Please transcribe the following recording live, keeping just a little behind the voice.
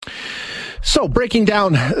So, breaking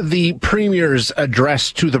down the Premier's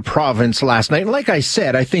address to the province last night, and like I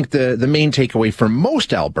said, I think the main takeaway for most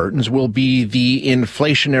Albertans will be the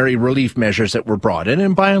inflationary relief measures that were brought in,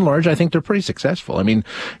 and by and large, I think they're pretty successful. I mean,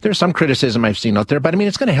 there's some criticism I've seen out there, but I mean,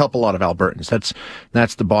 it's going to help a lot of Albertans.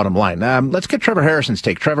 That's the bottom line. Let's get Trevor Harrison's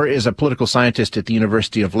take. Trevor is a political scientist at the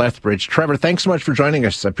University of Lethbridge. Trevor, thanks so much for joining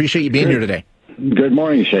us. I appreciate you being here today. Good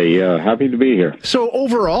morning, Shay. Happy to be here. So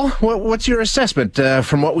overall, what's your assessment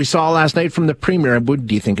from what we saw last night from the Premier?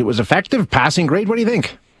 Do you think it was effective? Passing grade? What do you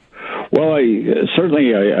think? Well, I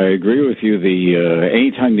agree with you.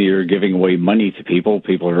 Anytime that you're giving away money to people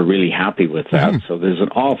are really happy with that. Mm-hmm. So there's an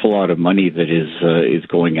awful lot of money that is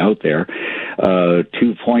going out there.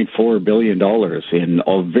 $2.4 billion in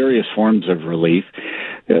all various forms of relief.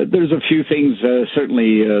 There's a few things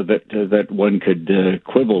certainly that one could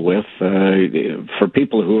quibble with for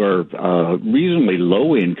people who are reasonably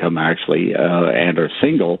low income, actually, and are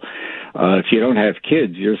single. If you don't have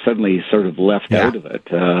kids, you're suddenly sort of left out of it.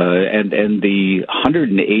 And the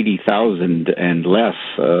 $180,000 and less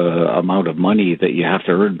amount of money that you have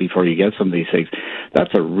to earn before you get some of these things,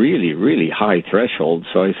 that's a really, really high threshold.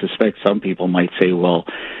 So I suspect some people might say, well,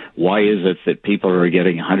 why is it that people who are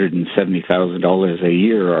getting $170,000 a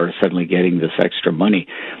year are suddenly getting this extra money?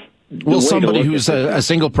 Well, somebody who's a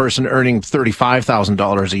single person earning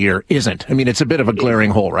 $35,000 a year isn't. I mean, it's a bit of a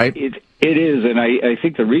glaring hole, right? It is, and I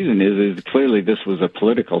think the reason is clearly this was a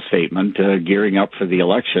political statement gearing up for the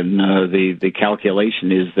election. The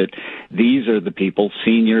calculation is that these are the people,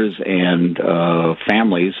 seniors and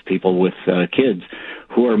families, people with kids,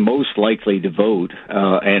 who are most likely to vote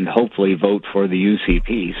and hopefully vote for the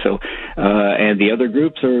UCP. So, and the other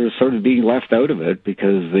groups are sort of being left out of it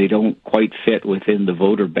because they don't quite fit within the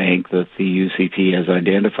voter bank that the UCP has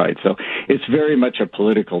identified. So it's very much a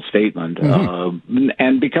political statement. Mm-hmm.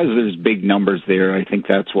 And because there's big numbers there, I think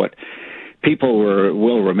that's what people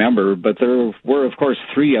will remember. But there were, of course,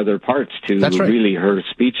 three other parts to really her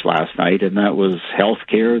speech last night, and that was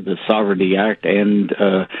healthcare, the Sovereignty Act, and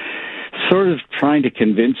sort of trying to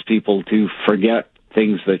convince people to forget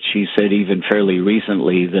things that she said even fairly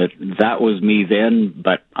recently, that was me then,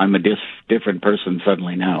 but I'm a different person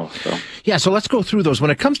suddenly now. So. Yeah, so let's go through those.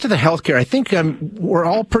 When it comes to the healthcare, I think we're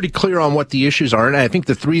all pretty clear on what the issues are, and I think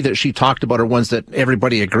the three that she talked about are ones that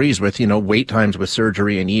everybody agrees with, wait times with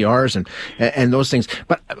surgery and ERs and those things.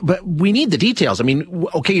 But we need the details. I mean,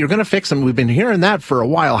 okay, you're going to fix them. We've been hearing that for a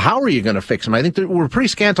while. How are you going to fix them? I think that we're pretty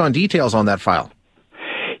scant on details on that file.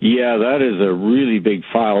 Yeah, that is a really big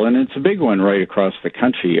file, and it's a big one right across the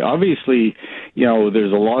country. Obviously,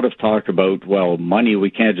 there's a lot of talk about, money, we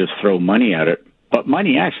can't just throw money at it. But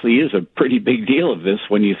money actually is a pretty big deal of this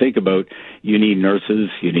when you think about you need nurses,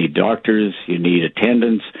 you need doctors, you need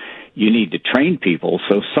attendants, you need to train people.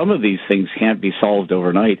 So some of these things can't be solved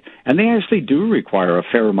overnight, and they actually do require a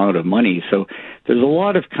fair amount of money. So there's a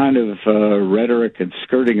lot of kind of rhetoric and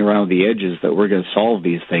skirting around the edges that we're going to solve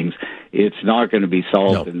these things. It's not going to be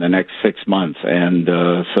solved in the next 6 months. And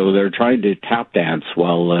so they're trying to tap dance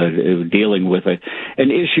while dealing with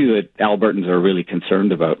an issue that Albertans are really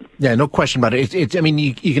concerned about. Yeah, no question about it. I mean,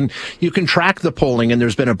 you can track the polling, and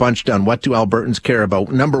there's been a bunch done. What do Albertans care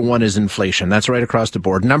about? Number one is inflation. That's right across the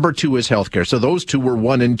board. Number two is healthcare. So those two were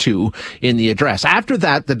 1 and 2 in the address. After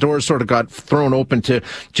that, the doors sort of got thrown open to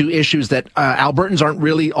issues that Albertans aren't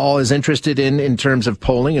really all as interested in terms of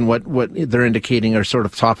polling, and what they're indicating are sort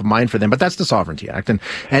of top of mind for them. But that's the Sovereignty Act,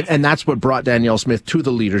 and that's what brought Danielle Smith to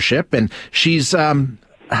the leadership. And she's, I'm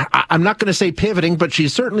not going to say pivoting, but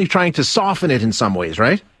she's certainly trying to soften it in some ways,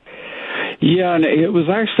 right? Yeah, and it was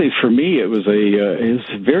actually, for me, it was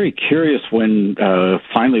very curious when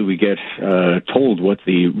finally we get told what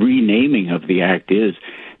the renaming of the act is.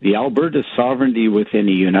 The Alberta Sovereignty Within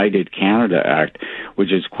a United Canada Act,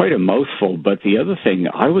 which is quite a mouthful. But the other thing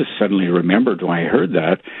I was suddenly remembered when I heard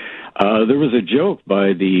that, there was a joke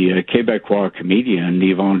by the Quebecois comedian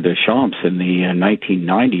Yvon Deschamps in the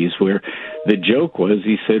 1990s where the joke was,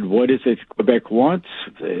 he said, what is it Quebec wants?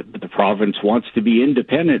 The province wants to be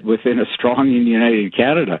independent within a strong and united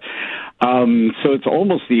Canada. So it's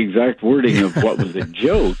almost the exact wording of what was a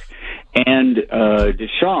joke. And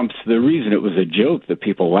Deschamps, the reason it was a joke that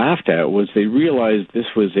people laughed at was they realized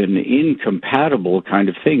this was an incompatible kind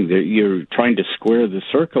of thing, that you're trying to square the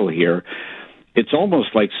circle here. It's almost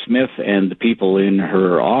like Smith and the people in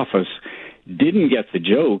her office didn't get the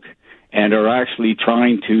joke and are actually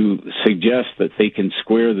trying to suggest that they can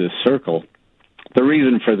square this circle. The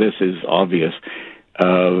reason for this is obvious.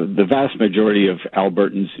 The vast majority of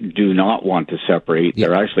Albertans do not want to separate.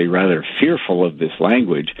 They're actually rather fearful of this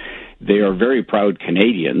language. They are very proud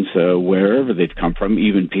Canadians, wherever they've come from,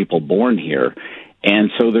 even people born here.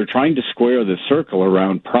 And so they're trying to square the circle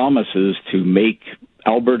around promises to make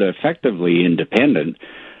Alberta effectively independent,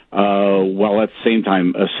 while at the same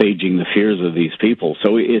time assuaging the fears of these people.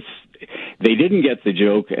 So they didn't get the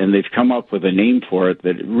joke, and they've come up with a name for it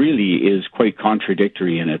that really is quite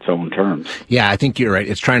contradictory in its own terms. Yeah, I think you're right.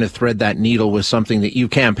 It's trying to thread that needle with something that you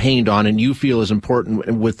campaigned on and you feel is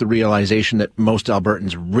important, with the realization that most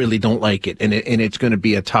Albertans really don't like it, and it's going to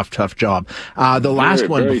be a tough job. The last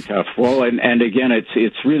one, very tough. Well, and again,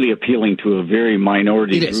 it's really appealing to a very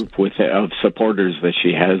minority group of supporters that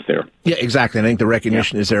she has there. Yeah, exactly. I think the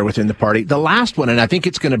recognition is there within the party. The last one, and I think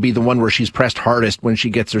it's going to be the one where she's pressed hardest when she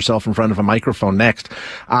gets herself in front of a microphone next.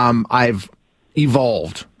 I've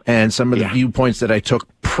evolved, and some of the viewpoints that I took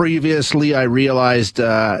previously, I realized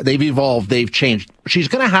they've evolved, they've changed. She's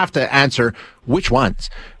going to have to answer which ones.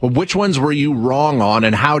 Well, which ones were you wrong on,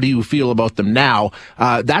 and how do you feel about them now?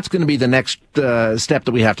 That's going to be the next step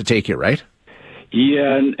that we have to take here, right?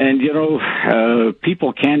 Yeah, and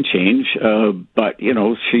people can change, but,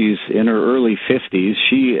 she's in her early 50s.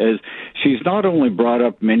 She's not only brought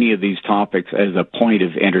up many of these topics as a point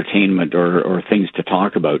of entertainment or things to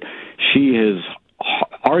talk about, she has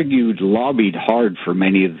lobbied hard for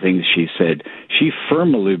many of the things she said. She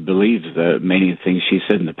firmly believes many of the things she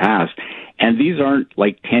said in the past. And these aren't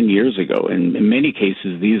like 10 years ago. In many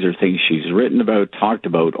cases, these are things she's written about, talked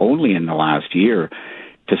about only in the last year.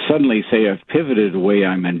 To suddenly say, I've pivoted away,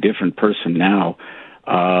 I'm a different person now.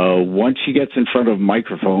 Once she gets in front of a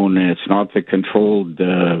microphone and it's not the controlled,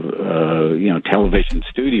 television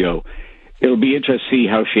studio, it'll be interesting to see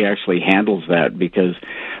how she actually handles that.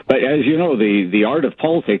 But as you know, the art of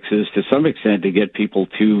politics is to some extent to get people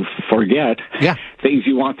to forget things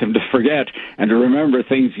you want them to forget and to remember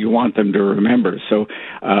things you want them to remember. So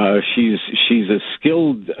she's a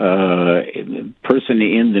skilled person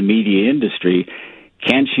in the media industry.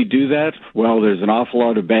 Can she do that? Well, there's an awful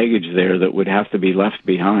lot of baggage there that would have to be left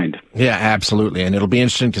behind. Yeah, absolutely. And it'll be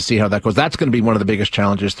interesting to see how that goes. That's going to be one of the biggest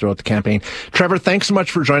challenges throughout the campaign. Trevor, thanks so much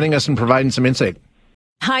for joining us and providing some insight.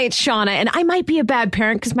 Hi, it's Shauna, and I might be a bad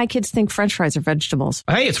parent because my kids think French fries are vegetables.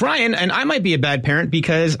 Hey, it's Ryan, and I might be a bad parent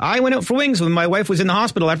because I went out for wings when my wife was in the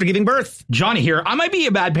hospital after giving birth. Johnny here. I might be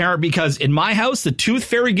a bad parent because in my house, the tooth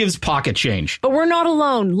fairy gives pocket change. But we're not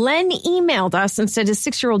alone. Len emailed us and said his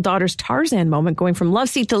 6-year-old daughter's Tarzan moment going from love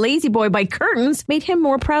seat to lazy boy by curtains made him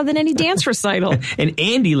more proud than any dance recital. And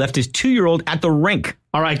Andy left his 2-year-old at the rink.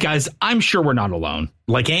 All right, guys, I'm sure we're not alone.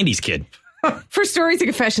 Like Andy's kid. For stories and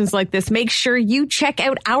confessions like this, make sure you check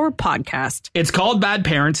out our podcast. It's called Bad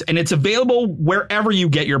Parents, and it's available wherever you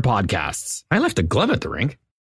get your podcasts. I left a glove at the rink.